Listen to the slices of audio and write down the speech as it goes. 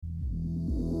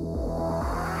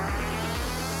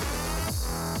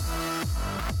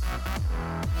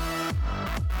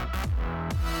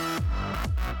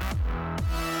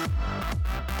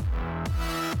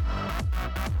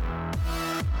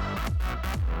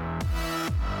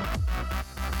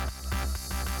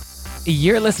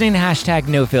You're listening to Hashtag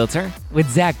No Filter with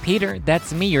Zach Peter.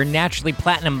 That's me, your naturally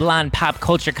platinum blonde pop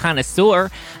culture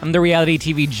connoisseur. I'm the reality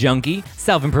TV junkie,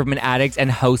 self-improvement addict,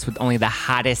 and host with only the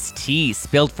hottest tea,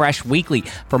 spilled fresh weekly.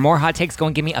 For more hot takes, go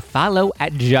and give me a follow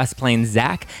at Just Plain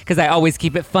Zach, because I always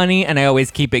keep it funny and I always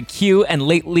keep it cute. And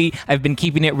lately, I've been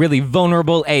keeping it really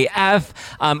vulnerable AF.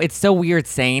 It's so weird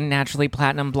saying naturally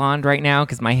platinum blonde right now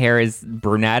because my hair is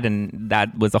brunette, and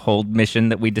that was a whole mission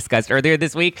that we discussed earlier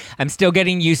this week. I'm still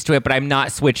getting used to it, but I'm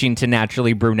not switching to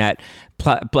naturally brunette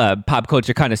pop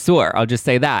culture connoisseur. I'll just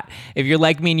say that. If you're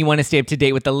like me and you want to stay up to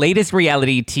date with the latest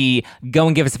reality tea, go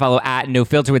and give us a follow at No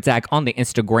Filter with Zach on the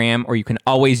Instagram, or you can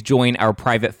always join our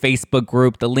private Facebook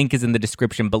group. The link is in the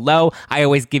description below. I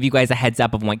always give you guys a heads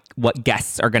up of what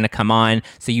guests are going to come on.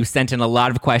 So you sent in a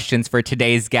lot of questions for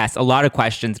today's guest, a lot of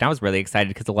questions, and I was really excited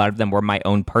because a lot of them were my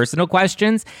own personal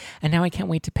questions, and now I can't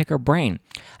wait to pick her brain.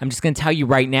 I'm just going to tell you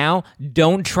right now,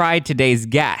 don't try today's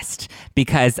guest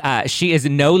because she is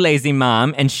no lazy mom,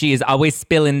 and she is always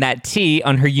spilling that tea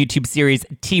on her YouTube series,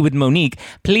 Tea with Monique.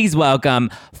 Please welcome,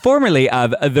 formerly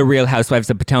of The Real Housewives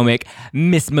of Potomac,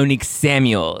 Miss Monique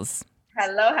Samuels.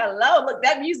 Hello, hello. Look,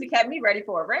 that music had me ready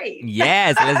for a rave.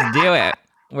 Yes, let's do it.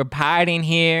 We're partying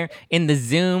here in the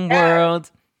Zoom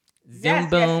world. Zoom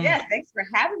boom. Yes. Thanks for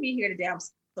having me here today. I'm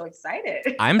so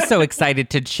excited. I'm so excited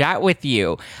to chat with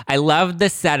you. I love the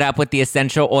setup with the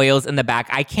essential oils in the back.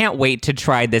 I can't wait to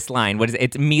try this line. What is it?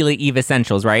 It's Mila Eve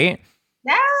Essentials, right?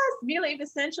 Yes, Mila Eve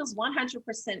Essentials,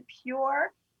 100%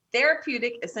 pure,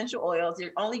 therapeutic essential oils.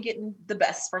 You're only getting the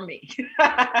best from me.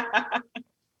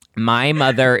 My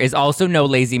mother is also no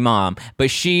lazy mom,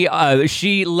 but she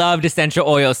loved essential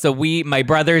oils. So my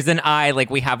brothers and I,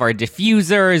 we have our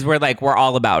diffusers. We're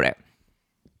all about it.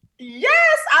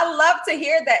 Yes, I love to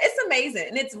hear that. It's amazing.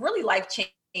 And it's really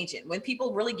life-changing. When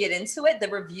people really get into it, the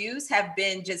reviews have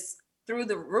been just through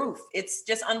the roof. It's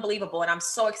just unbelievable. And I'm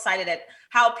so excited at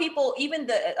how people, even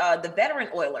the veteran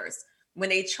oilers, when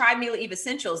they try Mila Eve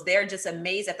Essentials, they're just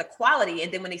amazed at the quality.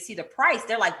 And then when they see the price,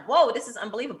 they're like, whoa, this is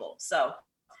unbelievable. So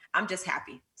I'm just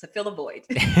happy to fill the void.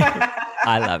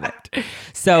 I love it.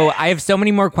 So I have so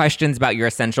many more questions about your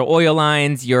essential oil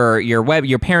lines, your web,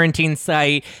 your parenting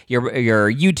site, your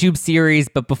YouTube series.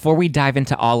 But before we dive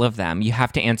into all of them, you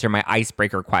have to answer my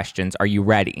icebreaker questions. Are you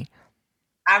ready?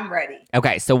 I'm ready.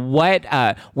 Okay. So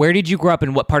where did you grow up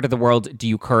and what part of the world do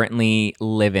you currently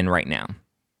live in right now?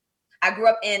 I grew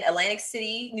up in Atlantic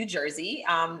City, New Jersey,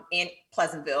 in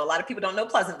Pleasantville. A lot of people don't know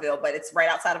Pleasantville, but it's right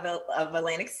outside of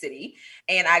Atlantic City.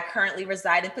 And I currently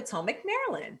reside in Potomac,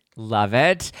 Maryland. Love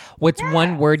it. What's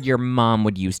one word your mom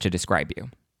would use to describe you?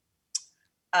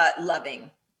 Loving.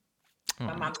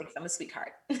 My mom thinks I'm a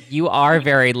sweetheart. You are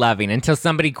very loving until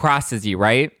somebody crosses you,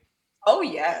 right? Oh,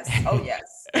 yes. Oh,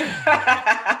 yes.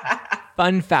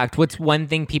 Fun fact, what's one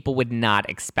thing people would not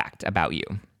expect about you?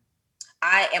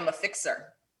 I am a fixer.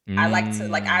 I like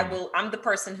to, I'm the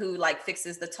person who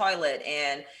fixes the toilet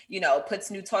and, puts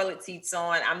new toilet seats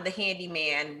on. I'm the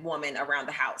handyman woman around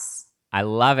the house. I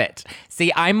love it.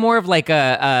 See, I'm more of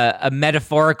a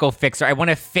metaphorical fixer. I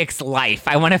want to fix life.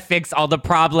 I want to fix all the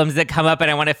problems that come up,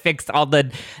 and I want to fix all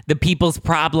the people's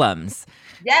problems.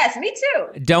 Yes, me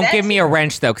too. Don't give me a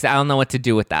wrench, though, because I don't know what to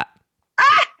do with that.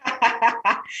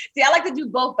 See, I like to do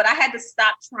both, but I had to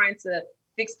stop trying to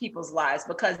fix people's lives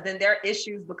because then their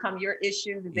issues become your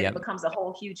issues, and then it becomes a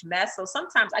whole huge mess. So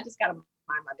sometimes I just got to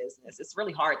mind my business. It's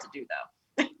really hard to do,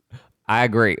 though. I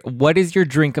agree. What is your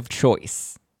drink of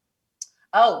choice?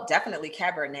 Oh, definitely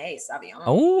Cabernet Sauvignon.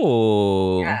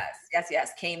 Oh.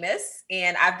 Yes. Camus.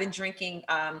 And I've been drinking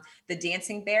the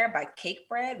Dancing Bear by Cake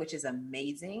Bread, which is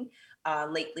amazing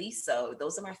lately. So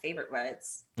those are my favorite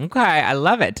reds. Okay, I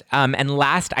love it. And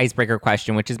last icebreaker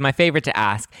question, which is my favorite to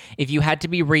ask. If you had to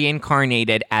be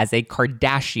reincarnated as a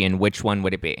Kardashian, which one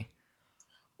would it be?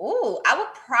 Oh, I would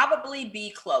probably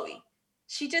be Khloe.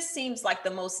 She just seems like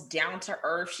the most down to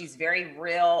earth. She's very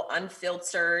real,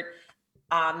 unfiltered.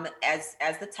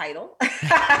 As the title.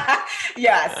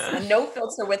 Yes, no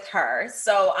filter with her.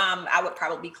 So I would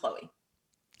probably be Khloe.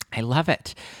 I love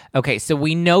it. Okay, so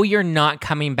we know you're not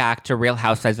coming back to Real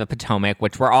Housewives of Potomac,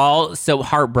 which we're all so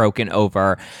heartbroken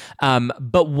over.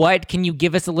 But can you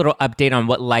give us a little update on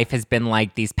what life has been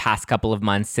like these past couple of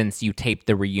months since you taped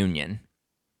the reunion?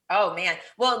 Oh, man.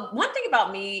 Well, one thing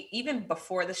about me, even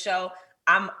before the show,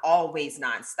 I'm always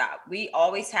nonstop. We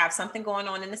always have something going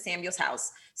on in the Samuels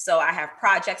house. So I have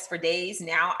projects for days.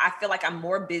 Now I feel like I'm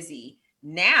more busy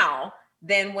now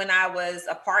than when I was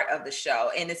a part of the show.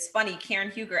 And it's funny,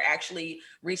 Karen Huger actually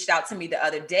reached out to me the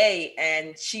other day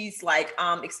and she's like,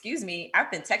 excuse me, I've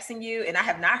been texting you and I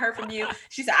have not heard from you.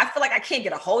 She said, I feel like I can't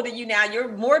get a hold of you now.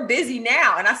 You're more busy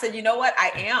now. And I said, you know what?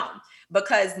 I am,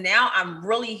 because now I'm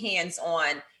really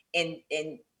hands-on and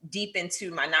deep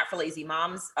into my Not for Lazy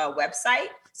Moms website.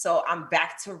 So I'm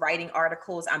back to writing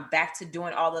articles. I'm back to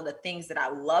doing all of the things that I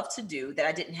love to do that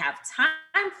I didn't have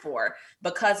time for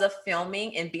because of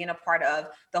filming and being a part of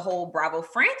the whole Bravo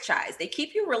franchise. They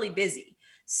keep you really busy.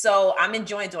 So I'm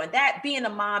enjoying doing that, being a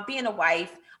mom, being a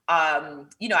wife. I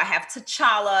have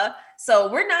T'Challa. So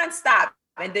we're nonstop.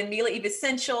 And then Mila Eve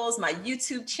Essentials, my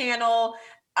YouTube channel.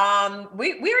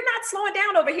 We're not slowing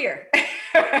down over here.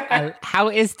 How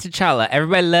is T'Challa?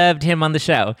 Everybody loved him on the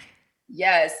show.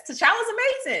 Yes,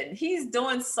 T'Challa's amazing. He's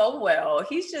doing so well.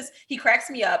 He cracks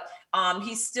me up.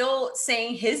 He's still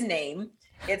saying his name.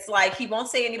 It's like he won't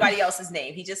say anybody else's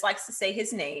name. He just likes to say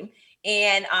his name.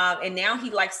 And now he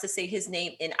likes to say his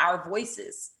name in our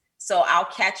voices. So I'll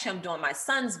catch him doing my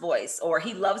son's voice, or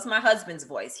he loves my husband's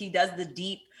voice. He does the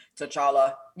deep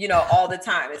T'Challa, all the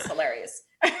time. It's hilarious.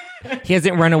 He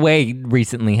hasn't run away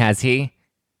recently, has he?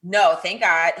 No, thank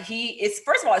God.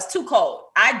 First of all, it's too cold.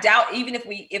 I doubt even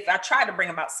if I tried to bring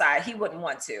him outside, he wouldn't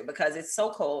want to because it's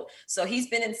so cold. So he's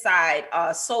been inside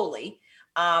solely.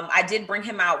 I did bring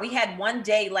him out. We had one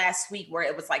day last week where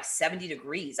it was like 70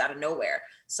 degrees out of nowhere.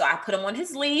 So I put him on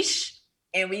his leash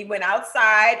and we went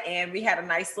outside and we had a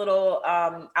nice little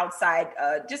outside,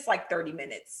 just like 30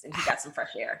 minutes, and he got some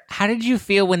fresh air. How did you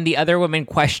feel when the other women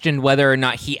questioned whether or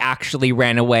not he actually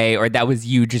ran away or that was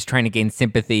you just trying to gain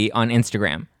sympathy on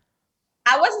Instagram?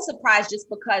 I wasn't surprised just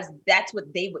because that's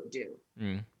what they would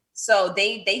do. So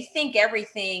they think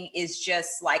everything is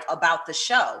just like about the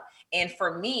show. And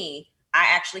for me, I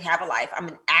actually have a life. I'm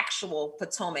an actual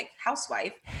Potomac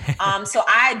housewife. So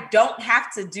I don't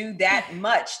have to do that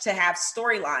much to have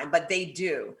storyline, but they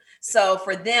do. So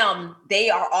for them,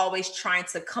 they are always trying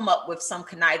to come up with some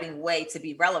conniving way to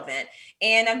be relevant.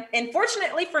 And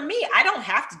fortunately for me, I don't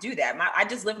have to do that. I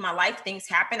just live my life. Things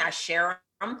happen. I share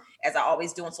them as I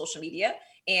always do on social media.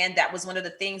 And that was one of the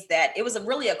things that it was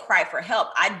really a cry for help.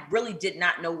 I really did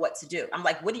not know what to do. I'm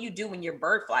like, what do you do when your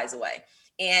bird flies away?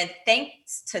 And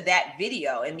thanks to that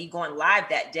video and me going live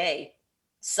that day,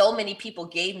 so many people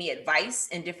gave me advice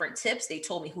and different tips. They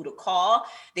told me who to call.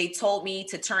 They told me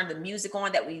to turn the music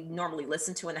on that we normally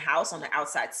listen to in the house on the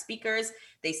outside speakers.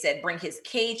 They said, bring his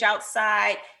cage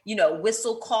outside,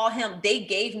 whistle, call him. They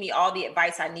gave me all the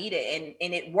advice I needed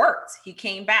and it worked. He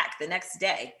came back the next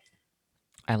day.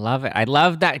 I love it. I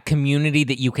love that community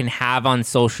that you can have on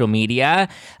social media,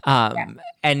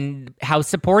 and how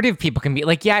supportive people can be.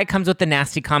 Like, yeah, it comes with the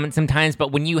nasty comments sometimes,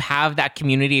 but when you have that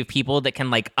community of people that can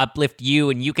like uplift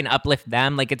you and you can uplift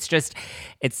them, like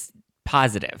it's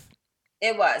positive.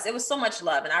 It was so much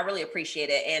love and I really appreciate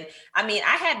it. And I mean,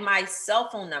 I had my cell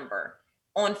phone number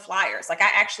on flyers. Like I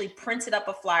actually printed up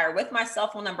a flyer with my cell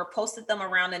phone number, posted them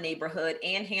around the neighborhood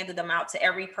and handed them out to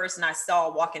every person I saw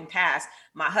walking past.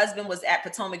 My husband was at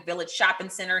Potomac Village Shopping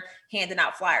Center handing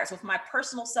out flyers with my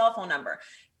personal cell phone number.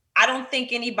 I don't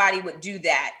think anybody would do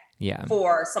that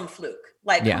for some fluke.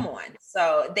 Like, come on.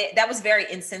 So that was very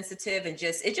insensitive and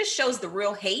it just shows the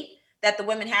real hate that the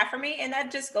women have for me. And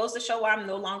that just goes to show why I'm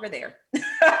no longer there.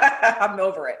 I'm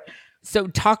over it. So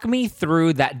talk me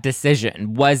through that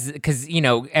decision. Because,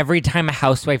 every time a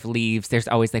housewife leaves, there's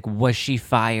always like, was she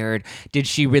fired? Did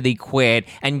she really quit?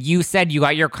 And you said you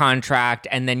got your contract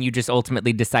and then you just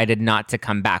ultimately decided not to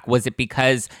come back. Was it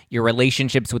because your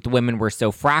relationships with women were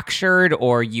so fractured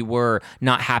or you were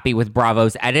not happy with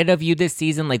Bravo's edit of you this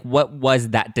season? Like, what was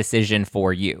that decision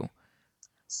for you?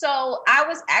 So I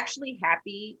was actually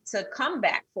happy to come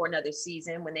back for another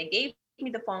season. When they gave me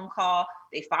the phone call,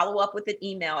 they follow up with an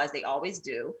email as they always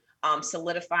do,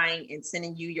 solidifying and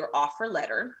sending you your offer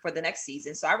letter for the next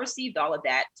season. So I received all of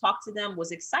that, talked to them,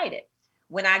 was excited.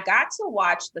 When I got to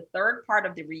watch the third part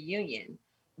of the reunion,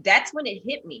 that's when it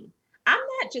hit me. I'm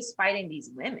not just fighting these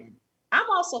women. I'm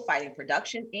also fighting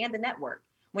production and the network.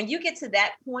 When you get to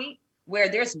that point where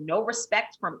there's no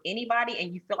respect from anybody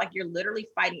and you feel like you're literally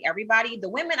fighting everybody, the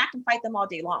women, I can fight them all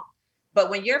day long. But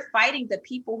when you're fighting the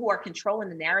people who are controlling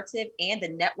the narrative and the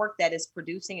network that is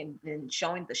producing and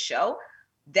showing the show,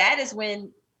 that is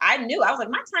when I knew. I was like,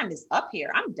 my time is up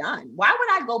here. I'm done. Why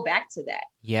would I go back to that?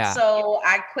 Yeah. So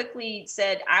I quickly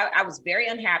said, I was very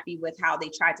unhappy with how they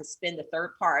tried to spin the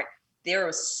third part. There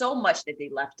was so much that they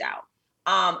left out.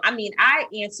 I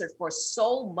answered for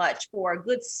so much for a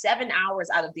good 7 hours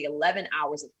out of the 11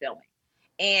 hours of filming.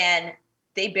 And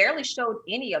they barely showed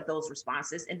any of those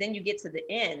responses. And then you get to the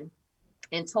end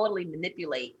and totally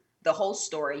manipulate the whole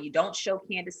story. You don't show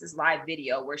Candace's live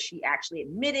video where she actually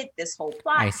admitted this whole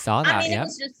plot. I saw that. I mean,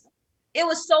 it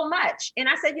was so much. And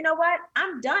I said, you know what?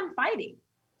 I'm done fighting.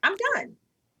 I'm done.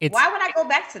 Why would I go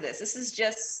back to this? This is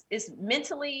just,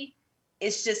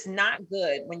 it's just not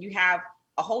good when you have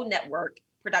a whole network,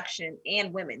 production,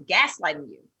 and women gaslighting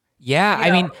you. Yeah, I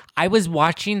mean, I was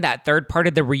watching that third part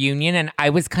of the reunion and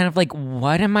I was kind of like,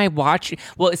 what am I watching?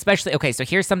 Well, especially, okay, so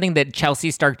here's something that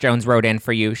Chelsea Stark-Jones wrote in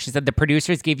for you. She said, the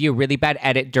producers gave you a really bad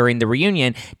edit during the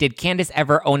reunion. Did Candace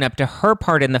ever own up to her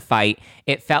part in the fight?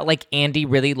 It felt like Andy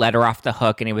really let her off the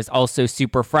hook, and it was also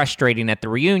super frustrating at the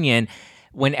reunion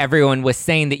when everyone was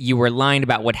saying that you were lying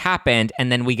about what happened,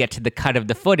 and then we get to the cut of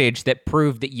the footage that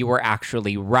proved that you were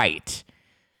actually right.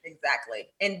 Exactly.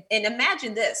 And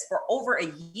imagine this, for over a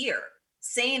year,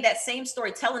 saying that same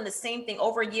story, telling the same thing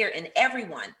over a year, and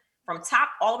everyone from top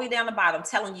all the way down the bottom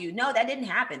telling you, no, that didn't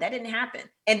happen. That didn't happen.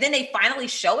 And then they finally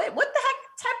show it. What the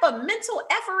heck type of mental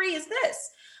effery is this?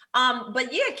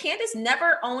 But yeah, Candace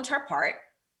never owned her part.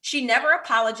 She never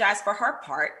apologized for her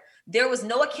part. There was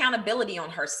no accountability on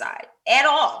her side at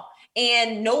all.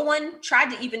 And no one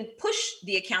tried to even push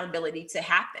the accountability to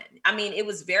happen. I mean, it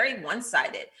was very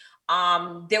one-sided.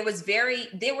 There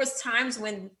was times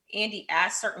when Andy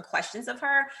asked certain questions of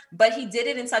her, but he did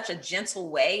it in such a gentle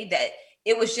way that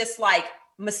it was just like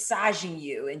massaging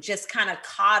you and just kind of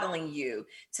coddling you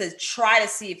to try to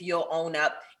see if you'll own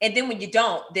up. And then when you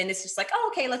don't, then it's just like, oh,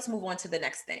 okay, let's move on to the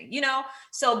next thing,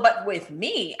 So, but with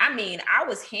me, I mean, I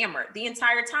was hammered the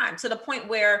entire time, to the point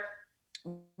where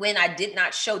when I did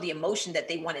not show the emotion that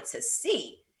they wanted to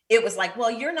see, it was like,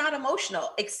 well, you're not emotional.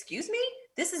 Excuse me?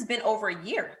 This has been over a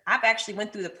year. I've actually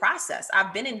went through the process.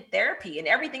 I've been in therapy and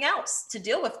everything else to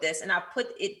deal with this, and I've put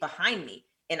it behind me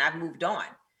and I've moved on.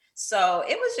 So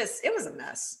it was a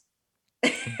mess.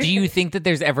 Do you think that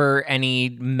there's ever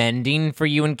any mending for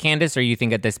you and Candace, or you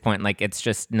think at this point, like, it's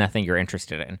just nothing you're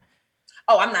interested in?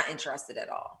 Oh, I'm not interested at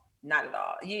all. Not at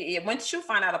all. Once you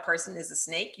find out a person is a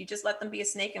snake, you just let them be a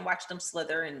snake and watch them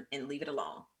slither and leave it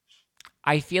alone.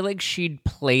 I feel like she'd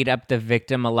played up the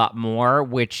victim a lot more,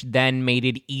 which then made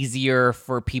it easier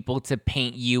for people to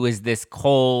paint you as this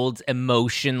cold,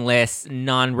 emotionless,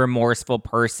 non-remorseful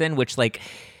person, which, like,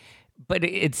 but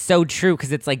it's so true,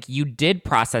 because it's like you did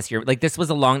process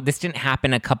this didn't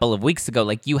happen a couple of weeks ago.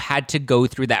 Like, you had to go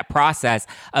through that process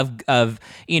of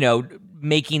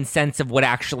making sense of what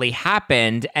actually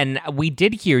happened. And we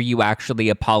did hear you actually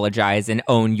apologize and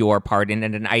own your part in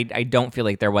it. And I don't feel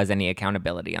like there was any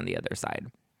accountability on the other side.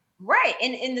 Right.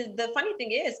 And the funny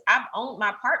thing is, I've owned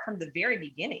my part from the very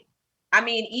beginning. I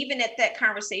mean, even at that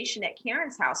conversation at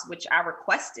Karen's house, which I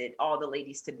requested all the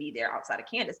ladies to be there outside of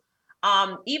Candace.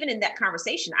 Even in that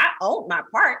conversation, I owned my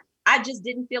part. I just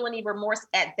didn't feel any remorse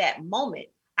at that moment.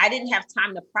 I didn't have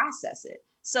time to process it.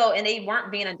 So, and they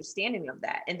weren't being understanding of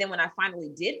that. And then when I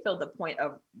finally did feel the point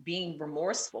of being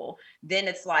remorseful, then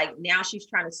it's like, now she's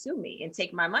trying to sue me and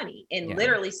take my money, and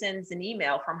literally sends an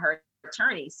email from her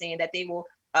attorney saying that they will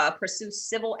pursue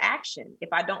civil action if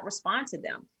I don't respond to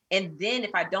them. And then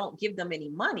if I don't give them any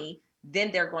money,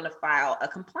 then they're going to file a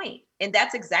complaint. And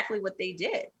that's exactly what they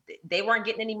did. They weren't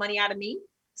getting any money out of me.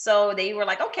 So they were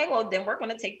like, okay, well, then we're going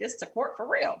to take this to court for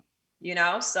real,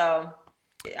 So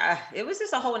it was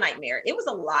just a whole nightmare. It was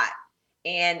a lot.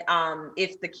 And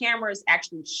if the cameras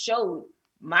actually showed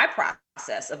my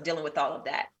process of dealing with all of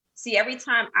that, see, every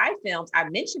time I filmed, I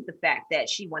mentioned the fact that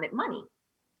she wanted money.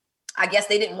 I guess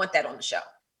they didn't want that on the show.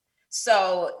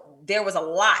 So there was a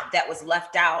lot that was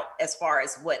left out as far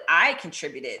as what I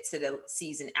contributed to the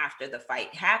season after the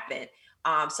fight happened.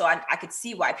 So I could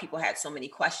see why people had so many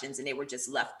questions, and they were just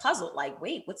left puzzled, like,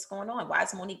 wait, what's going on? Why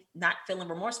is Monique not feeling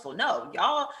remorseful? No,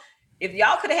 y'all, if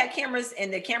y'all could have had cameras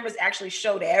and the cameras actually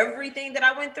showed everything that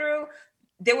I went through,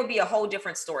 there would be a whole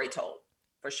different story told,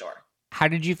 for sure. How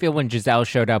did you feel when Giselle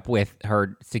showed up with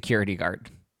her security guard?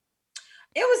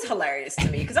 It was hilarious to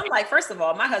me, because I'm like, first of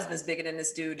all, my husband's bigger than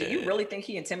this dude. Do you really think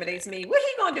he intimidates me? What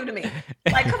he gonna do to me?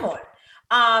 Like, come on.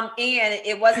 And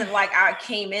it wasn't like I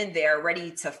came in there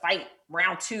ready to fight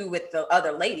round two with the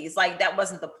other ladies. Like, that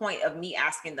wasn't the point of me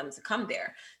asking them to come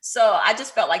there. So I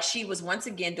just felt like she was once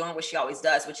again doing what she always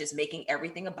does, which is making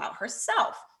everything about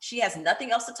herself. She has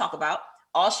nothing else to talk about.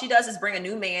 All she does is bring a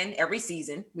new man every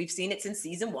season. We've seen it since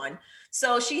season 1.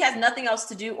 So she has nothing else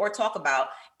to do or talk about.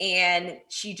 And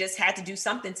she just had to do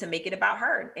something to make it about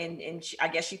her. And I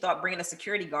guess she thought bringing a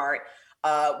security guard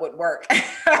would work.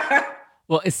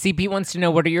 Well, CP wants to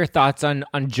know, what are your thoughts on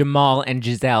Jamal and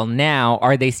Giselle now?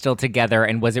 Are they still together?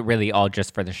 And was it really all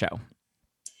just for the show?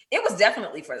 It was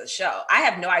definitely for the show. I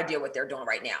have no idea what they're doing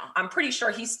right now. I'm pretty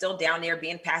sure he's still down there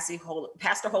being Pastor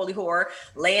Holy Whore,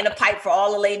 laying a pipe for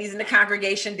all the ladies in the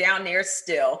congregation down there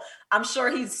still. I'm sure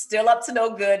he's still up to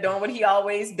no good, doing what he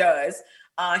always does.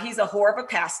 He's a whore of a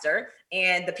pastor.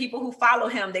 And the people who follow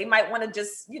him, they might want to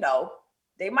just,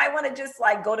 they might want to just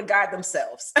like go to God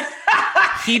themselves.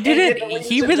 He did it.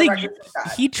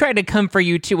 He tried to come for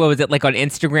you too. What was it, like on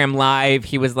Instagram Live?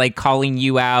 He was like calling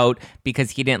you out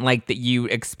because he didn't like that you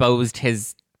exposed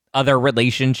his other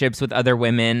relationships with other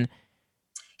women.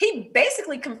 He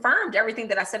basically confirmed everything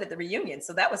that I said at the reunion.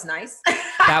 So that was nice.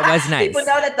 That was nice. People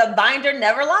know that the binder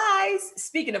never lies.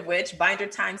 Speaking of which, Binder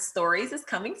Time Stories is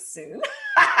coming soon.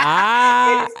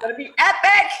 It's going to be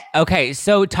epic. Okay,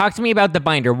 so talk to me about the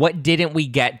binder. What didn't we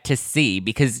get to see?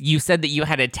 Because you said that you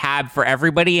had a tab for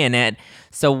everybody in it.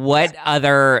 So what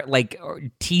other like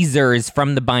teasers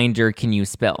from the binder can you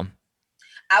spill?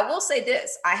 I will say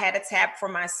this. I had a tab for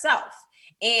myself.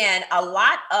 And a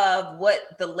lot of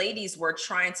what the ladies were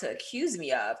trying to accuse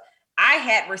me of, I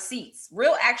had receipts,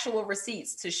 real actual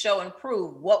receipts to show and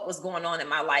prove what was going on in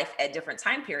my life at different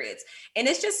time periods. And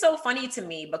it's just so funny to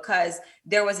me because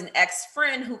there was an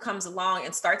ex-friend who comes along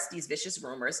and starts these vicious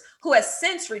rumors, who has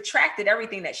since retracted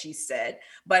everything that she said.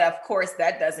 But of course,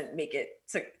 that doesn't make it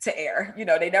to air.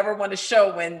 They never want to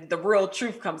show when the real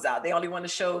truth comes out. They only want to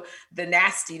show the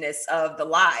nastiness of the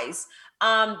lies.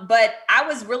 But I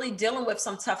was really dealing with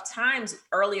some tough times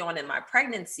early on in my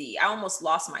pregnancy. I almost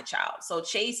lost my child. So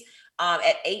Chase,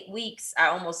 at 8 weeks, I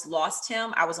almost lost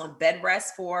him. I was on bed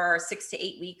rest for 6 to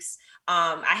 8 weeks.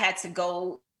 I had to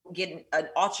go get an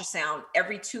ultrasound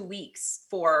every 2 weeks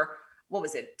for,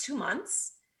 2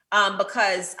 months?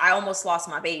 Because I almost lost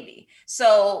my baby.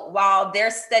 So while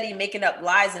they're steady making up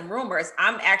lies and rumors,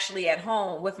 I'm actually at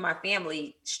home with my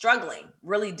family struggling,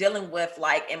 really dealing with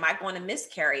like, am I going to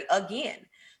miscarry again?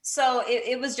 So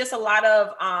it was just a lot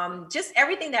of just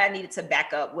everything that I needed to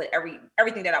back up with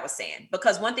everything that I was saying.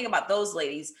 Because one thing about those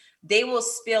ladies, they will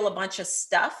spill a bunch of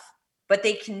stuff, but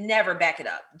they can never back it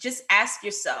up. Just ask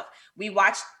yourself, we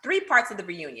watched 3 parts of the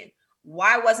reunion.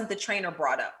 Why wasn't the trainer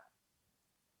brought up?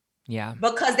 Yeah.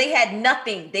 Because they had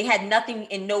nothing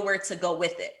and nowhere to go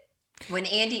with it. When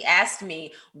Andy asked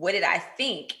me, what did I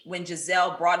think when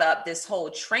Giselle brought up this whole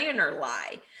trainer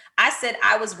lie? I said,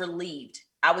 I was relieved.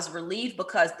 I was relieved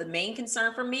because the main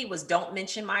concern for me was don't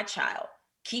mention my child.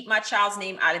 Keep my child's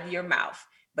name out of your mouth.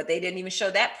 But they didn't even show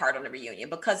that part on the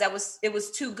reunion because it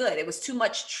was too good. It was too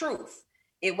much truth.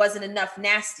 It wasn't enough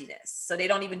nastiness. So they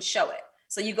don't even show it.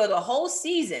 So you go the whole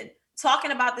season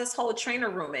talking about this whole trainer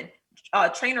rumor,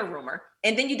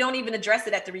 and then you don't even address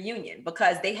it at the reunion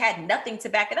because they had nothing to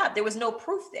back it up. There was no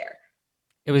proof there.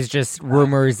 It was just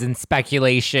rumors and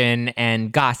speculation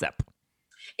and gossip.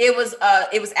 It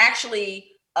was actually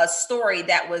a story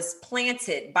that was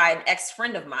planted by an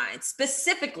ex-friend of mine,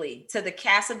 specifically to the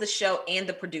cast of the show and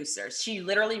the producers. She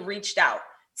literally reached out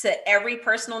to every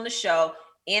person on the show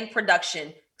and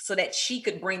production so that she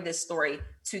could bring this story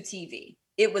to TV.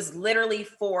 It was literally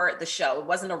for the show. It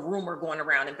wasn't a rumor going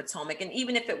around in Potomac. And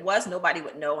even if it was, nobody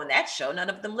would know on that show. None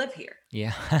of them live here.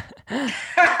 Yeah.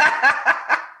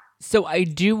 So I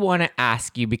do want to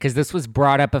ask you, because this was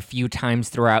brought up a few times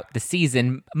throughout the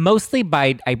season, mostly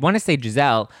by, I want to say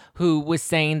Giselle, who was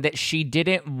saying that she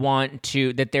didn't want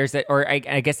to, that there's a, or I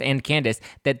guess, and Candace,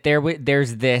 that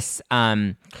there's this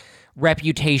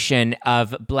reputation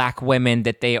of Black women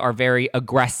that they are very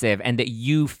aggressive and that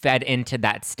you fed into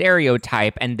that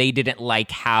stereotype, and they didn't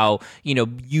like how,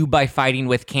 you by fighting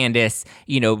with Candace,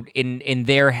 in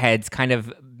their heads kind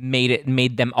of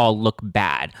made them all look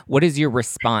bad. What is your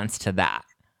response to that?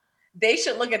 They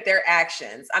should look at their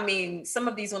actions. I mean, some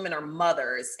of these women are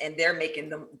mothers and they're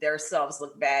making themselves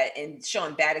look bad and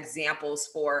showing bad examples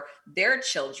for their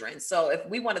children. So if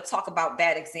we want to talk about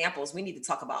bad examples, we need to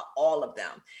talk about all of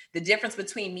them. The difference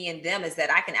between me and them is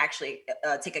that I can actually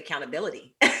take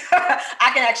accountability.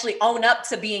 I can actually own up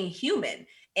to being human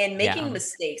and making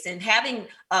mistakes and having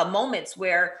moments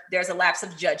where there's a lapse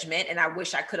of judgment. And I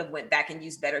wish I could have went back and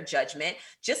used better judgment,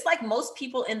 just like most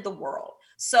people in the world.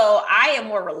 So I am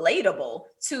more relatable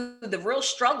to the real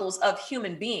struggles of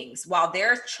human beings while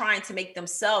they're trying to make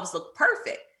themselves look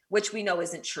perfect, which we know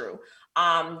isn't true.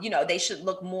 They should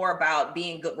look more about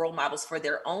being good role models for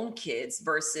their own kids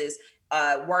versus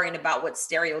worrying about what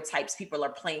stereotypes people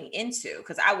are playing into.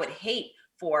 Because I would hate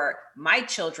for my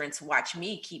children to watch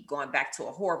me keep going back to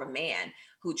a whore of a man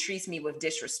who treats me with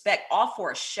disrespect, all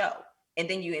for a show. And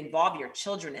then you involve your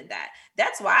children in that.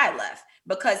 That's why I left.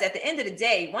 Because at the end of the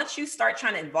day, once you start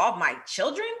trying to involve my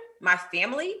children, my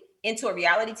family into a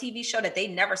reality TV show that they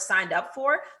never signed up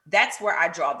for, that's where I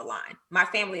draw the line. My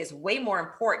family is way more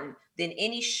important than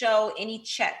any show, any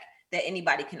check that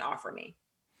anybody can offer me.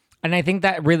 And I think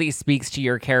that really speaks to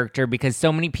your character, because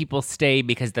so many people stay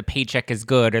because the paycheck is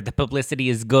good or the publicity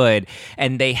is good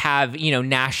and they have,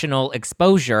 national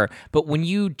exposure. But when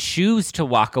you choose to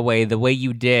walk away the way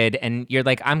you did and you're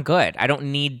like, I'm good. I don't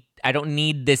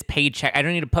need this paycheck. I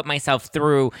don't need to put myself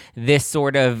through this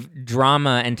sort of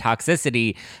drama and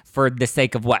toxicity for the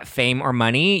sake of what, fame or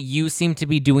money. You seem to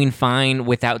be doing fine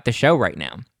without the show right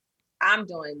now. I'm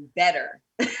doing better.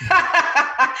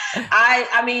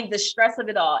 I mean, the stress of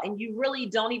it all. And you really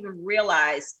don't even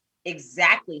realize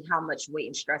exactly how much weight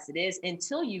and stress it is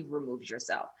until you've removed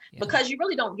yourself, because you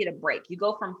really don't get a break. You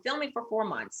go from filming for 4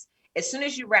 months. As soon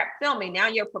as you wrap filming, now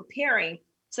you're preparing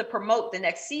to promote the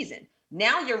next season.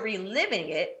 Now you're reliving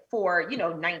it for,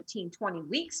 19, 20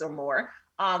 weeks or more,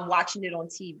 watching it on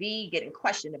TV, getting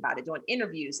questioned about it, doing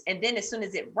interviews. And then as soon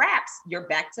as it wraps, you're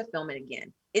back to filming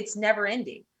again. It's never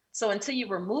ending. So until you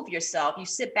remove yourself, you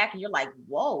sit back and you're like,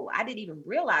 whoa, I didn't even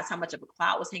realize how much of a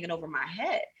cloud was hanging over my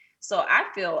head. So I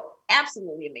feel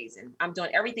absolutely amazing. I'm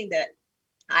doing everything that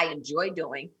I enjoy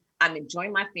doing. I'm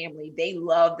enjoying my family. They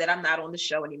love that I'm not on the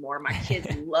show anymore. My kids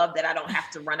love that I don't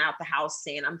have to run out the house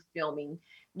saying I'm filming,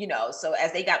 so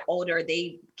as they got older,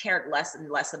 they cared less and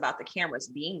less about the cameras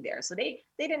being there. So they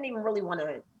didn't even really want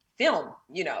to film,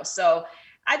 so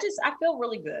I feel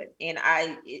really good. And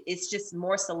it's just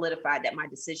more solidified that my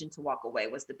decision to walk away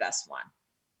was the best one.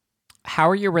 How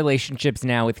are your relationships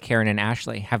now with Karen and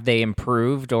Ashley? Have they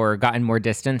improved or gotten more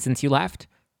distant since you left?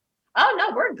 Oh,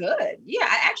 no, we're good. Yeah,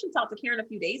 I actually talked to Karen a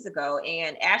few days ago,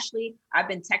 and Ashley, I've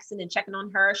been texting and checking on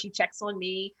her. She checks on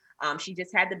me. She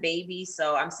just had the baby.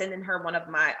 So I'm sending her one of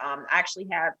my, I actually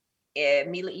have a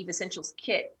Mila Eve Essentials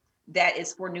kit that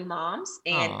is for new moms.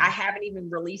 And I haven't even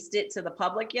released it to the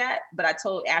public yet, but I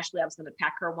told Ashley I was going to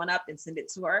pack her one up and send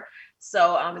it to her.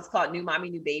 So it's called New Mommy,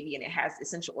 New Baby, and it has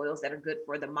essential oils that are good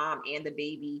for the mom and the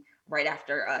baby right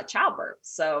after childbirth.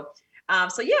 So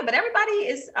yeah, but everybody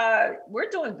is, we're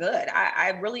doing good.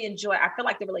 I really enjoy, I feel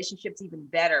like the relationship's even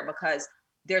better because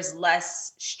there's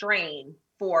less strain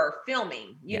for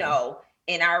filming,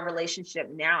 in our relationship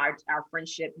now, our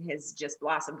friendship has just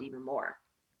blossomed even more.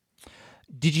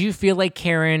 Did you feel like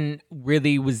Karen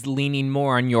really was leaning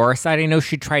more on your side? I know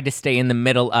she tried to stay in the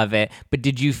middle of it, but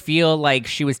did you feel like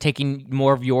she was taking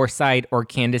more of your side or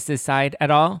Candace's side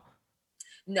at all?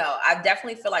 No, I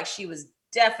definitely feel like she was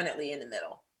definitely in the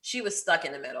middle. She was stuck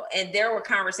in the middle. And there were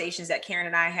conversations that Karen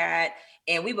and I had,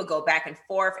 and we would go back and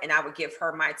forth, and I would give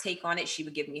her my take on it. She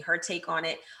would give me her take on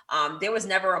it. There was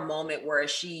never a moment where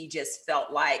she just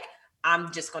felt like,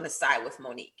 I'm just going to side with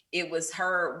Monique. It was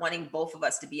her wanting both of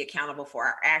us to be accountable for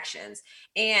our actions.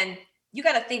 And you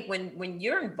got to think when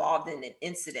you're involved in an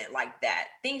incident like that,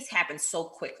 things happen so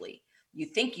quickly. You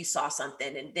think you saw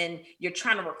something and then you're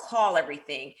trying to recall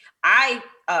everything. I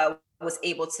was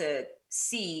able to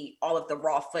see all of the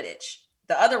raw footage.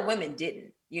 The other women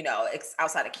didn't,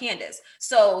 outside of Candace.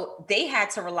 So they had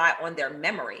to rely on their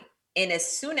memory. And as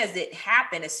soon as it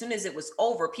happened, as soon as it was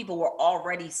over, people were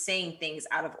already saying things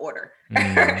out of order.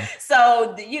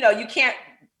 So, you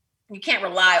can't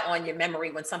rely on your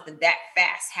memory when something that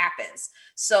fast happens.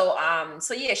 So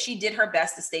yeah, she did her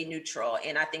best to stay neutral.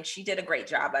 And I think she did a great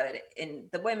job at it. And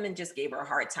the women just gave her a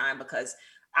hard time because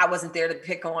I wasn't there to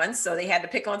pick on. So they had to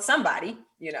pick on somebody,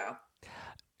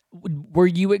 Were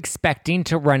you expecting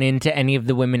to run into any of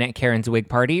the women at Karen's wig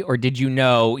party, or did you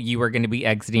know you were going to be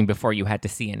exiting before you had to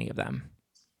see any of them?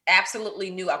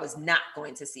 Absolutely knew I was not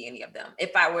going to see any of them.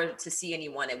 If I were to see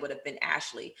anyone, it would have been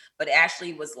Ashley. But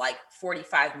Ashley was like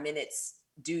 45 minutes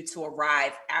due to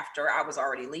arrive after I was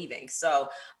already leaving. So,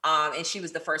 and she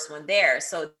was the first one there.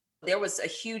 So there was a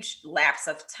huge lapse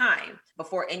of time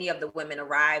before any of the women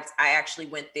arrived. I actually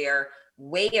went there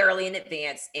way early in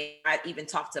advance, and I even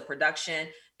talked to production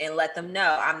and let them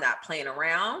know I'm not playing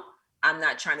around. I'm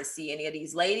not trying to see any of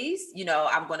these ladies.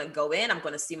 I'm going to go in, I'm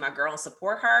going to see my girl and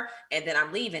support her, and then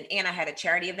I'm leaving. And I had a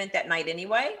charity event that night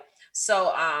anyway.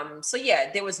 So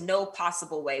yeah, there was no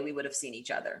possible way we would have seen each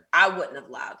other. I wouldn't have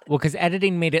allowed it. Well, because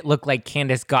editing made it look like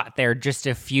Candace got there just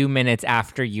a few minutes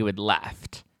after you had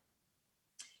left.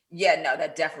 Yeah, no,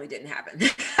 that definitely didn't happen.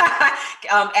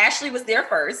 Ashley was there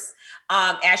first.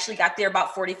 Ashley got there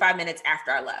about 45 minutes after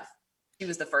I left. She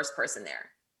was the first person there.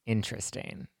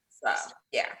 Interesting. So,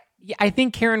 yeah. Yeah, I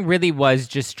think Karen really was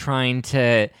just trying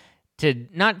to to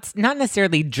not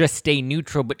necessarily just stay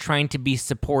neutral, but trying to be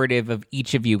supportive of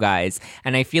each of you guys.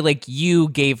 And I feel like you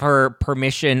gave her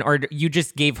permission, or you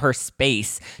just gave her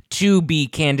space to be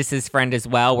Candace's friend as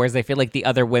well, whereas I feel like the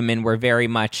other women were very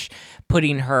much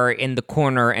putting her in the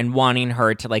corner and wanting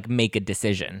her to like make a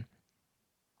decision.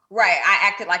 Right. I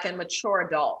acted like a mature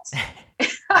adult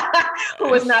who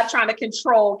was not trying to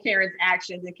control Karen's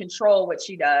actions and control what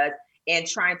she does, and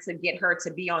trying to get her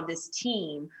to be on this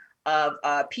team of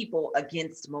people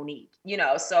against Monique.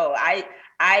 So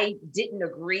I didn't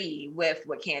agree with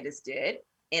what Candace did,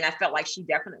 and I felt like she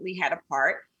definitely had a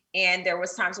part. And there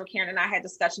was times where Karen and I had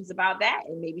discussions about that,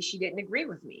 and maybe she didn't agree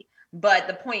with me. But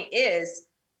the point is,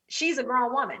 she's a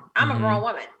grown woman. I'm a grown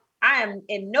woman. I am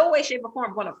in no way, shape, or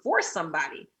form going to force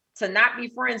somebody to not be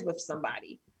friends with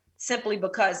somebody simply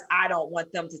because I don't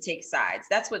want them to take sides.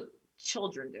 That's what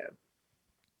children do.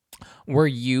 Were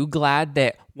you glad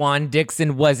that Juan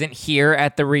Dixon wasn't here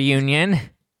at the reunion?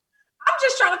 I'm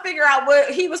just trying to figure out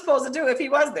what he was supposed to do if he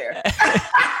was there.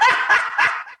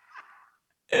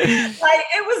 Like,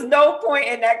 it was no point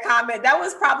in that comment. That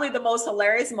was probably the most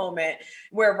hilarious moment,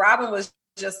 where Robin was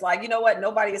just like, you know what?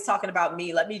 Nobody is talking about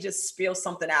me. Let me just spill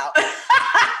something out.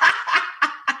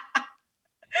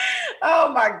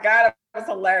 Oh my God, it was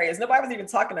hilarious. Nobody was even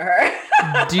talking to her.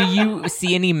 Do you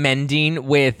see any mending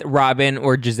with Robin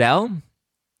or Giselle?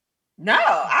 No,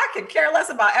 I could care less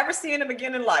about ever seeing them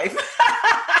again in life.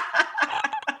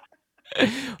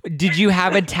 Did you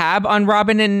have a tab on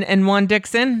Robin and Juan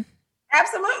Dixon?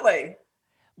 Absolutely.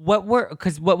 What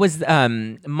was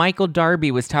Michael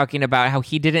Darby was talking about how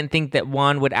he didn't think that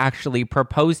Juan would actually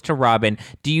propose to Robin.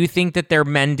 Do you think that their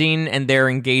mending and their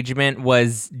engagement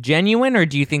was genuine, or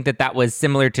do you think that that was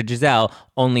similar to Giselle,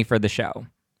 only for the show?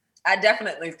 I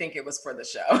definitely think it was for the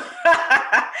show.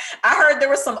 I heard there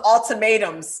were some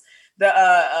ultimatums.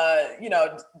 I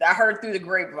heard through the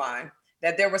grapevine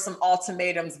that there were some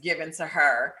ultimatums given to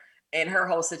her and her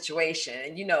whole situation.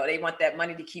 And, they want that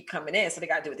money to keep coming in, so they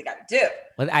got to do what they got to do.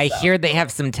 Well, I hear they have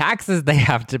some taxes they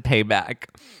have to pay back.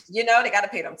 They got to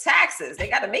pay them taxes. They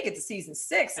got to make it to season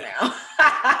 6 now.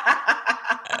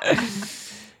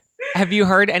 Have you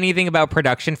heard anything about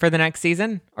production for the next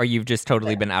season? Or you've just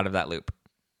totally been out of that loop?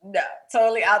 No,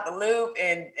 totally out the loop,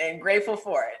 and grateful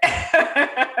for it.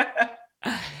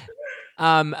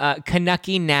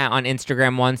 Kanucky Nat on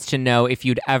Instagram wants to know if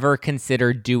you'd ever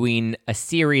consider doing a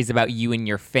series about you and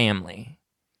your family.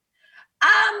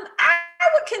 I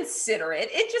would consider it.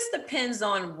 It just depends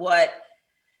on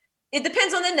it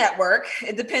depends on the network.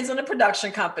 It depends on the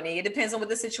production company. It depends on what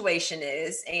the situation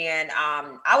is. And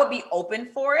I would be open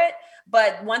for it.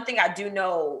 But one thing I do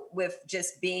know with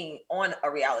just being on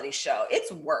a reality show,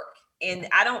 it's work. And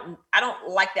I don't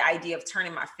like the idea of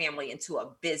turning my family into a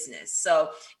business. So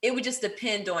it would just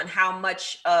depend on how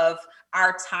much of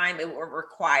our time it will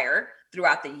require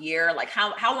throughout the year. Like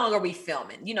how long are we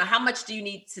filming? How much do you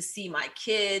need to see my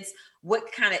kids?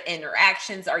 What kind of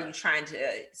interactions are you trying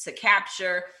to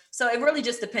capture? So it really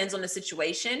just depends on the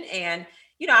situation. And,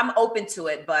 I'm open to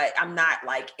it, but I'm not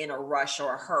like in a rush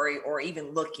or a hurry or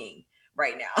even looking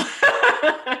right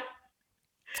now.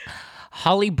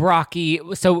 Holly Brocky,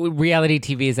 so reality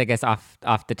TV is, I guess,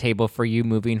 off the table for you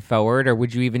moving forward, or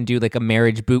would you even do like a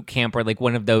marriage boot camp or like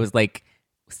one of those like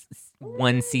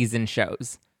one season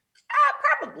shows?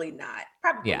 Probably not.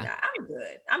 Not.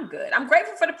 I'm good. I'm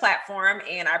grateful for the platform,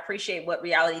 and I appreciate what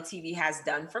reality TV has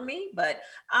done for me, but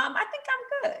I think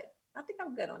I'm good. I think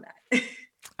I'm good on that.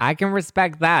 I can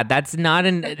respect that.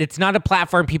 It's not a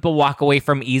platform people walk away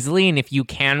from easily. And if you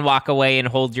can walk away and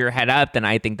hold your head up, then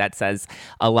I think that says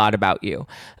a lot about you.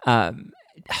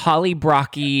 Holly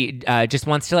Brocky just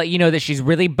wants to let you know that she's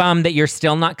really bummed that you're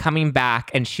still not coming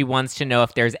back. And she wants to know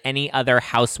if there's any other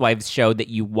Housewives show that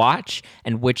you watch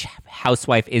and which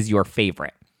housewife is your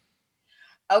favorite.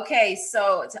 Okay.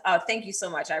 So thank you so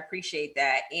much. I appreciate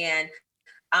that. And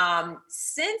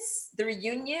since the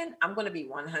reunion, I'm going to be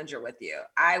 100 with you.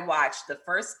 I watched the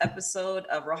first episode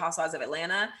of Real Housewives of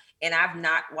Atlanta, and I've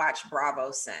not watched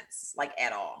Bravo since, like,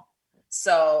 at all.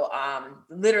 So,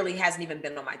 literally hasn't even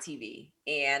been on my TV,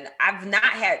 and I've not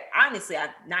had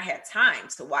time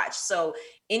to watch. So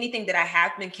anything that I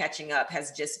have been catching up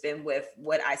has just been with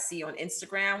what I see on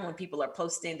Instagram when people are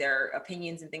posting their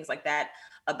opinions and things like that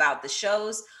about the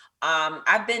shows.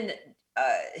 I've been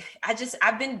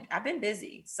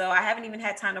busy, so I haven't even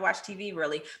had time to watch TV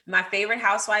really. My favorite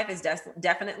housewife is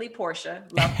definitely Portia.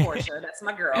 Love Portia. That's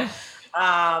my girl.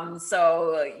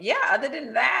 So yeah, other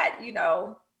than that,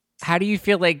 How do you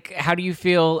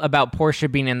feel about Portia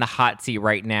being in the hot seat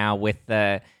right now with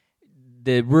the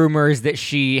rumors that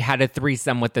she had a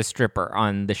threesome with a stripper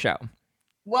on the show?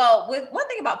 Well, with one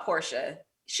thing about Portia,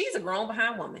 She's a grown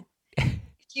behind woman.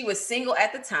 She was single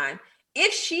at the time.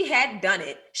 If she had done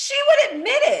it, she would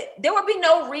admit it. There would be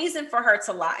no reason for her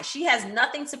to lie. She has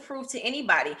nothing to prove to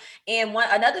anybody. And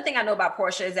another thing I know about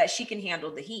Porsha is that she can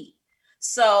handle the heat.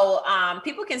 So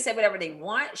people can say whatever they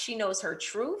want. She knows her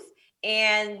truth.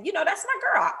 And, you know, that's my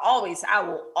girl. I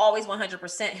will always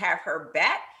 100% have her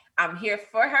back. I'm here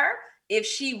for her. If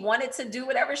she wanted to do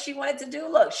whatever she wanted to do,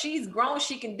 look, she's grown.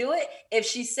 She can do it. If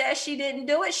she says she didn't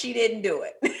do it, she didn't do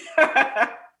it.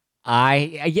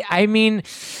 I mean,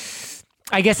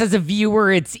 I guess as a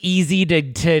viewer, it's easy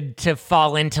to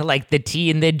fall into like the tea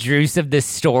and the juice of the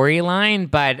storyline.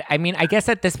 But I mean, I guess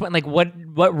at this point, like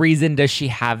what reason does she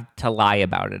have to lie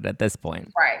about it at this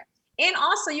point? Right. And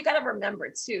also, you got to remember,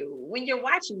 too, when you're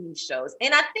watching these shows,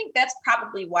 and I think that's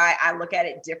probably why I look at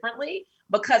it differently,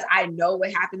 because I know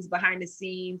what happens behind the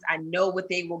scenes. I know what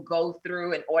they will go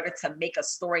through in order to make a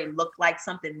story look like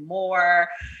something more,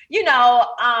 you know.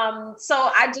 So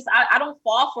I don't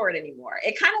fall for it anymore.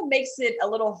 It kind of makes it a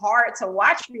little hard to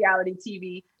watch reality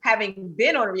TV, having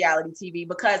been on reality TV,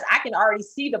 because I can already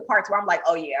see the parts where I'm like,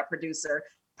 oh, yeah, producer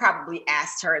probably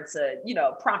asked her to, you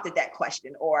know, prompted that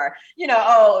question, or, you know,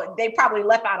 oh, they probably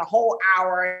left out a whole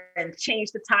hour and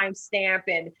changed the timestamp.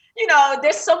 And, you know,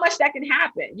 there's so much that can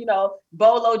happen, you know,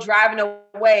 Bolo driving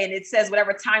away and it says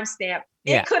whatever timestamp,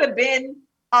 it could have been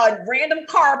a random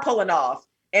car pulling off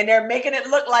and they're making it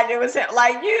look like it was him.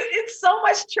 Like it's so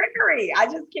much trickery. I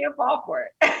just can't fall for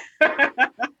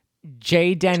it.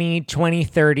 Jay Denny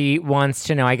 2030 wants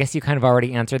to know, I guess you kind of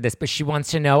already answered this, but she wants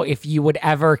to know if you would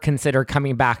ever consider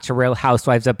coming back to Real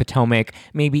Housewives of Potomac,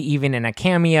 maybe even in a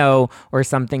cameo or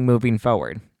something moving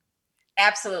forward.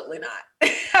 Absolutely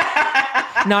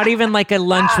not. Not even like a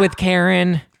lunch with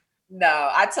Karen? No,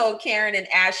 I told Karen and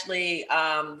Ashley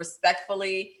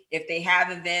respectfully, if they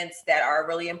have events that are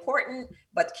really important,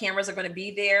 but the cameras are going to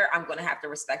be there, I'm going to have to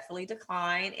respectfully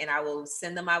decline, and I will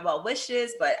send them my well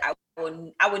wishes, but I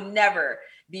would never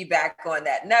be back on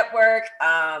that network.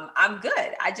 I'm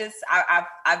good.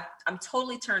 I'm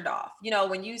totally turned off. You know,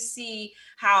 when you see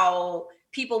how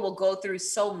people will go through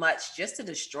so much just to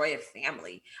destroy a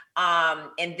family,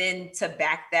 and then to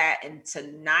back that and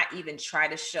to not even try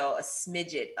to show a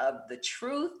smidget of the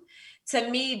truth. To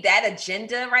me, that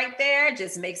agenda right there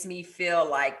just makes me feel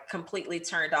like completely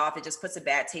turned off. It just puts a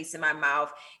bad taste in my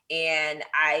mouth, and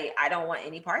I don't want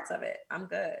any parts of it. I'm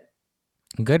good.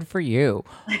 Good for you.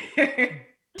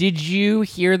 Did you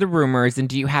hear the rumors, and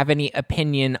do you have any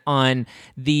opinion on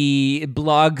the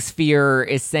blog sphere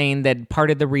is saying that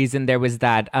part of the reason there was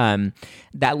that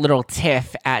that little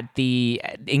tiff at the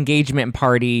engagement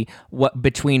party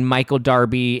between Michael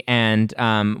Darby and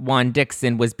Juan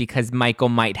Dixon was because Michael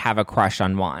might have a crush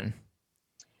on Juan?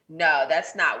 No,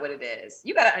 that's not what it is.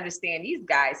 You got to understand, these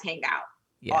guys hang out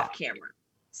off camera.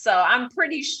 So I'm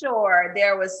pretty sure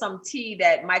there was some tea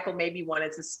that Michael maybe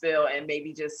wanted to spill and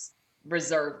maybe just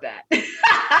reserve that.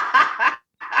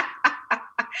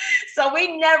 So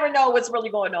we never know what's really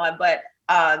going on, but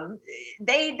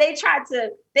they've been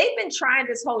trying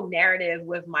this whole narrative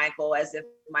with Michael as if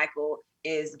Michael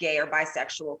is gay or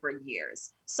bisexual for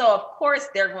years. So of course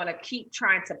they're going to keep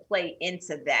trying to play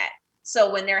into that.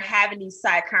 So when they're having these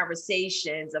side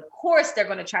conversations, of course they're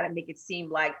going to try to make it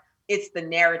seem like it's the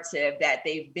narrative that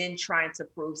they've been trying to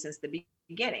prove since the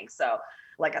beginning. So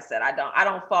like I said, I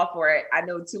don't fall for it. I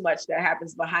know too much that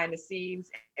happens behind the scenes,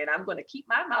 and I'm going to keep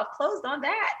my mouth closed on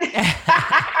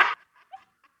that.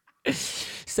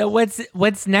 So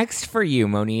what's next for you,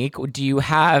 Monique? Do you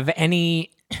have any,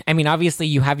 I mean, obviously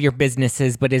you have your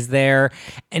businesses, but is there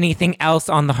anything else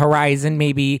on the horizon?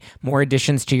 Maybe more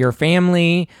additions to your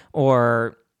family,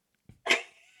 or? I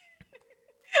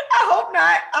hope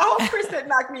not. I hope Chris didn't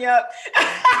knock me up.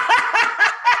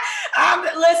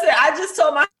 Listen, I just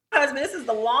told my husband, this is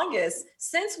the longest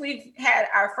since we've had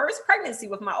our first pregnancy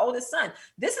with my oldest son.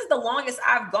 This is the longest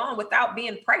I've gone without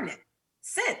being pregnant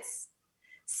since.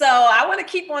 So I want to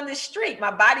keep on this streak. My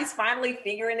body's finally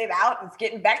figuring it out. It's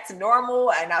getting back to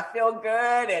normal and I feel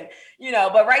good. And, you know,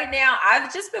 but right now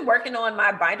I've just been working on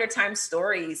my binder time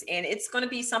stories, and it's going to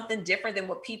be something different than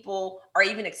what people are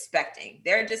even expecting.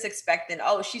 They're just expecting,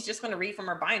 oh, she's just going to read from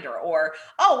her binder, or,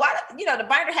 oh, why, you know, the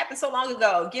binder happened so long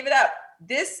ago, give it up.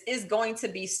 This is going to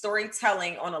be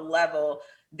storytelling on a level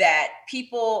that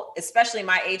people, especially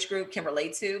my age group, can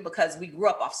relate to, because we grew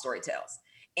up off story tales.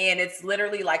 And it's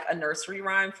literally like a nursery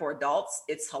rhyme for adults.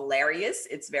 It's hilarious.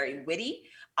 It's very witty.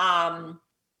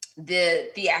 the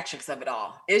theatrics of it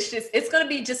all. It's going to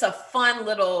be just a fun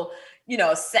little,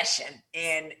 session,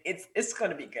 and it's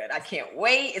going to be good. I can't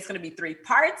wait. It's going to be 3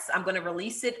 parts. I'm going to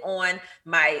release it on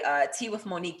my Tea with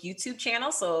Monique YouTube channel.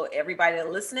 So everybody that's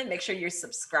listening, make sure you're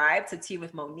subscribed to Tea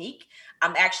with Monique.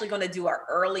 I'm actually going to do an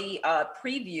early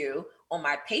preview on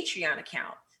my Patreon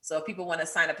account. So if people want to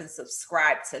sign up and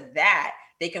subscribe to that,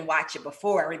 they can watch it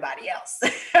before everybody else.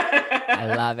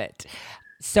 I love it.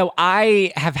 So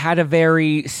I have had a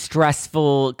very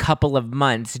stressful couple of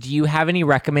months. Do you have any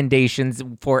recommendations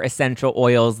for essential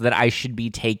oils that I should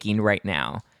be taking right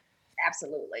now?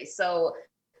 Absolutely. So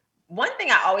one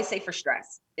thing I always say for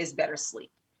stress is better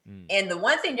sleep. And the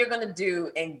one thing you're going to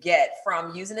do and get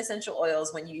from using essential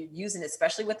oils when you're using,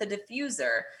 especially with the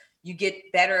diffuser, you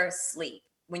get better sleep.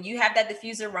 When you have that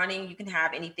diffuser running, you can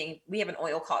have anything. We have an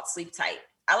oil called Sleep Tight.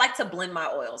 I like to blend my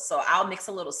oils. So I'll mix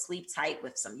a little Sleep Tight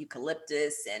with some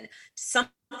eucalyptus and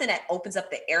something that opens up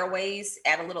the airways,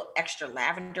 add a little extra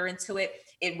lavender into it.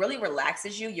 It really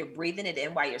relaxes you. You're breathing it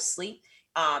in while you're asleep.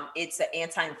 It's an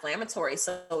anti-inflammatory.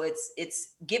 So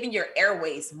it's giving your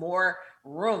airways more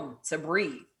room to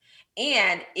breathe.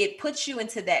 And it puts you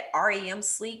into that REM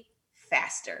sleep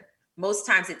faster. Most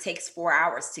times it takes 4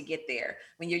 hours to get there.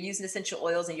 When you're using essential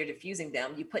oils and you're diffusing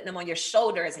them, you're putting them on your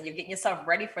shoulders and you're getting yourself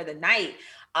ready for the night.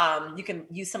 You can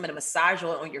use some of the massage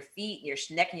oil on your feet, your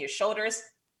neck, and your shoulders.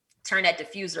 Turn that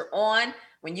diffuser on.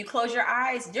 When you close your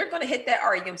eyes, you're going to hit that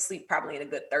REM sleep probably in a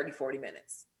good 30, 40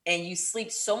 minutes. And you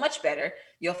sleep so much better.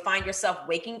 You'll find yourself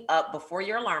waking up before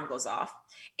your alarm goes off.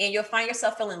 And you'll find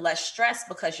yourself feeling less stressed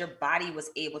because your body was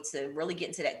able to really get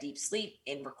into that deep sleep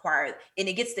and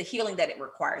it gets the healing that it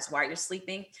requires while you're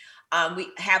sleeping. We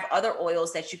have other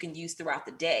oils that you can use throughout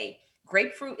the day.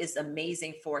 Grapefruit is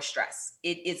amazing for stress.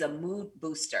 It is a mood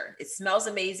booster. It smells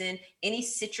amazing. Any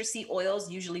citrusy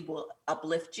oils usually will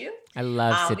uplift you. I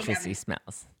love citrusy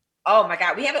smells. Oh my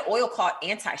God. We have an oil called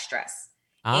anti-stress.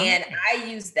 And I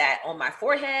use that on my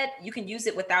forehead. You can use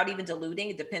it without even diluting.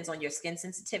 It depends on your skin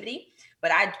sensitivity.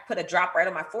 But I put a drop right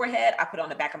on my forehead. I put it on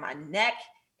the back of my neck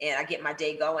and I get my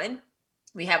day going.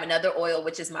 We have another oil,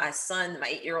 which is my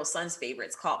 8-year-old son's favorite.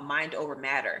 It's called Mind Over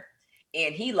Matter.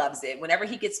 And he loves it. Whenever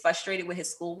he gets frustrated with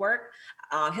his schoolwork,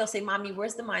 he'll say, "Mommy,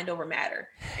 where's the Mind Over Matter?"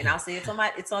 And I'll say, it's on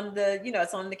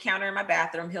the counter in my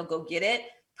bathroom. He'll go get it,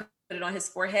 put it on his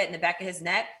forehead and the back of his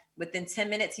neck. Within 10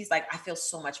 minutes, he's like, "I feel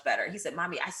so much better." He said,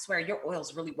 "Mommy, I swear your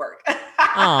oils really work."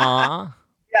 Aww.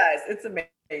 Yes, it's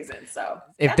amazing. So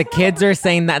if the kids are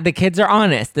saying that, the kids are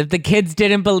honest. If the kids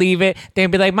didn't believe it, they'd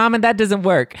be like, "Mama, that doesn't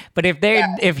work." But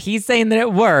if he's saying that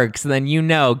it works, then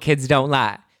kids don't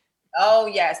lie. Oh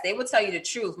yes, they will tell you the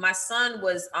truth. My son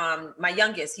was my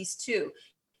youngest, he's 2.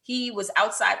 He was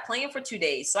outside playing for 2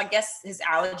 days. So I guess his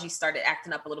allergy started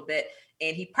acting up a little bit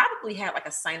and he probably had like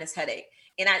a sinus headache.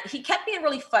 And he kept being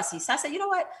really fussy. So I said, "You know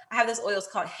what? I have this oils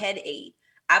called Head Aid."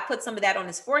 I put some of that on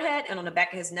his forehead and on the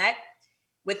back of his neck.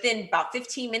 Within about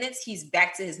 15 minutes, he's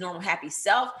back to his normal happy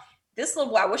self. This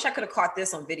little boy, I wish I could have caught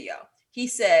this on video. He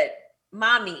said,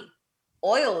 "Mommy,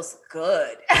 oil's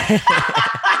good."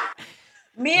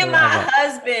 Me and my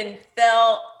husband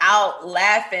fell out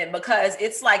laughing because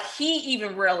it's like he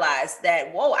even realized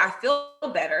that, whoa, I feel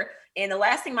better. And the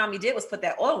last thing Mommy did was put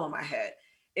that oil on my head.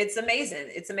 It's amazing.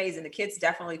 It's amazing. The kids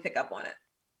definitely pick up on it.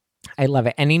 I love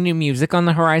it. Any new music on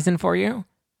the horizon for you?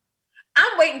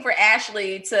 I'm waiting for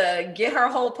Ashley to get her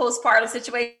whole postpartum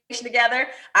situation together.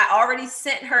 I already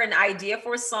sent her an idea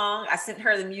for a song. I sent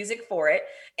her the music for it.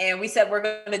 And we said we're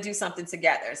going to do something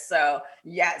together. So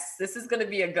yes, this is going to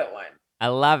be a good one. I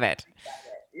love it.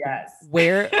 Yes.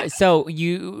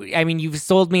 You've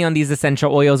sold me on these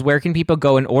essential oils. Where can people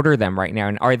go and order them right now?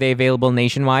 And are they available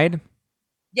nationwide?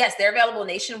 Yes, they're available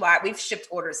nationwide. We've shipped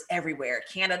orders everywhere,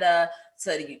 Canada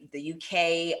to the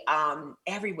UK,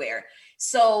 everywhere.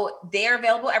 So they're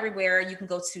available everywhere. You can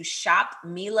go to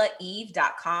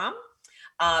shopmilaeve.com.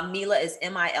 Mila is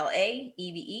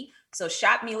MILAEVE. So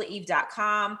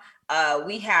shopmilaeve.com.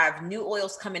 We have new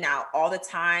oils coming out all the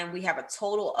time. We have a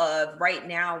total of, right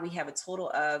now,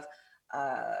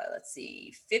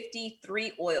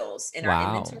 53 oils in our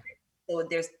inventory. So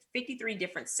there's 53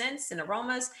 different scents and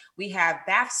aromas. We have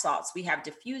bath salts, we have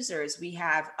diffusers, we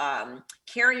have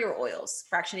carrier oils,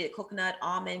 fractionated coconut,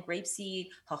 almond, grapeseed,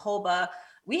 jojoba.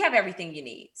 We have everything you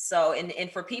need. So,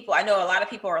 and for people, I know a lot of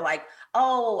people are like,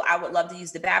 "Oh, I would love to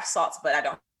use the bath salts, but I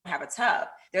don't have a tub."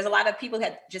 There's a lot of people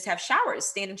that just have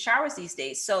standing showers these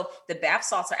days. So the bath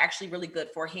salts are actually really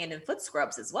good for hand and foot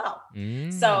scrubs as well.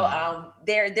 So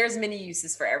there's many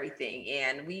uses for everything.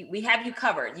 And we have you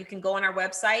covered. You can go on our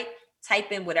website,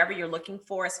 type in whatever you're looking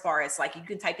for, as far as like, you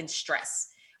can type in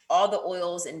stress, all the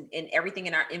oils and everything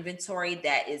in our inventory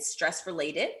that is stress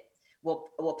related.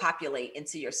 will populate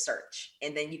into your search,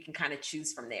 and then you can kind of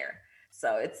choose from there.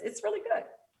 So it's really good.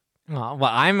 Oh,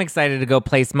 well, I'm excited to go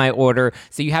place my order.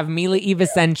 So you have Mila Eve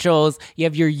Essentials. You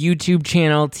have your YouTube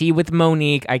channel, Tea with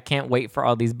Monique. I can't wait for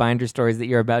all these binder stories that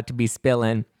you're about to be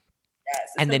spilling. Yes,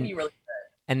 it's gonna be really good.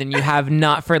 And then you have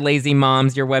Not for Lazy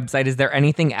Moms, your website. Is there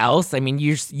anything else? I mean,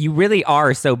 you really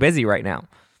are so busy right now.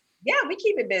 Yeah, we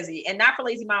keep it busy. And Not for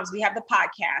Lazy Moms, we have the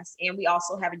podcast, and we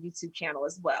also have a YouTube channel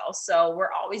as well. So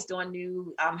we're always doing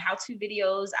new how-to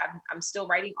videos. I'm still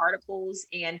writing articles,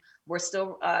 and we're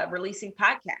still releasing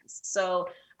podcasts. So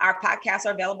our podcasts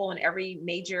are available on every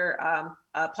major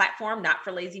platform, Not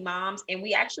for Lazy Moms. And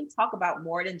we actually talk about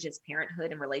more than just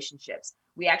parenthood and relationships.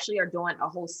 We actually are doing a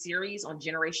whole series on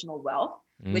generational wealth,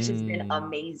 which has been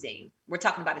amazing. We're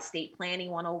talking about estate planning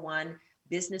 101,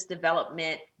 business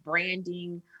development,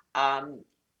 branding,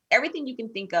 everything you can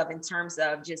think of in terms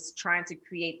of just trying to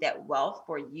create that wealth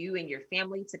for you and your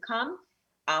family to come.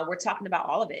 We're talking about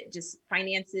all of it, just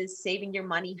finances, saving your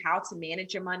money, how to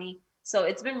manage your money. So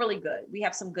it's been really good. We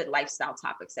have some good lifestyle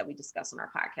topics that we discuss on our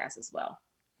podcast as well.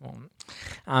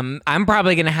 I'm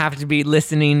probably going to have to be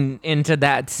listening into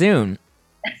that soon.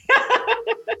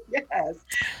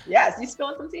 Yes. You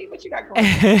spilling some tea? What you got going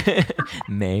on?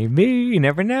 Maybe. You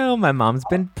never know. My mom's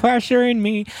been pressuring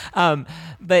me.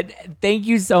 But thank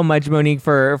you so much, Monique,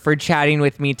 for chatting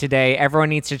with me today. Everyone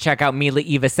needs to check out Mila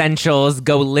Eve Essentials.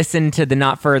 Go listen to the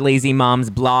Not for Lazy Moms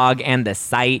blog and the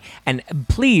site. And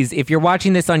please, if you're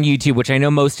watching this on YouTube, which I know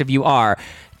most of you are,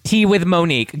 Tea with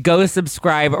Monique, go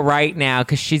subscribe right now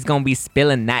because she's going to be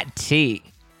spilling that tea.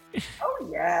 Oh,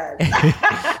 yes.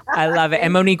 I love it.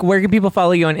 And Monique, where can people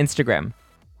follow you on Instagram?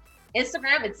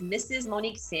 Instagram, it's Mrs.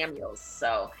 Monique Samuels.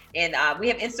 So, and we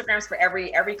have Instagrams for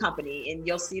every company, and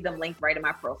you'll see them linked right in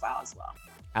my profile as well.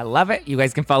 I love it. You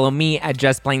guys can follow me at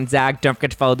Just Plain Zach. Don't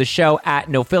forget to follow the show at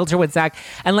No Filter with Zach.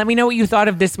 And let me know what you thought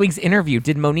of this week's interview.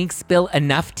 Did Monique spill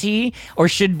enough tea? Or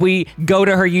should we go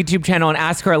to her YouTube channel and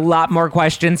ask her a lot more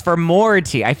questions for more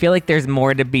tea? I feel like there's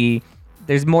more to be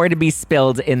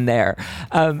spilled in there.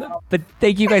 But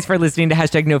thank you guys for listening to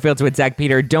Hashtag No Filter with Zach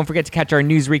Peter. Don't forget to catch our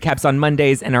news recaps on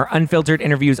Mondays and our unfiltered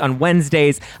interviews on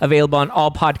Wednesdays, available on all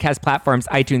podcast platforms,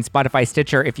 iTunes, Spotify,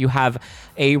 Stitcher. If you have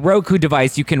a Roku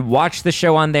device, you can watch the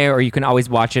show on there, or you can always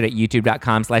watch it at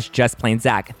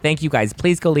youtube.com/justplainzach. Thank you guys.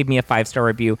 Please go leave me a 5-star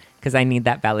review because I need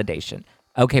that validation.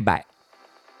 Okay, bye.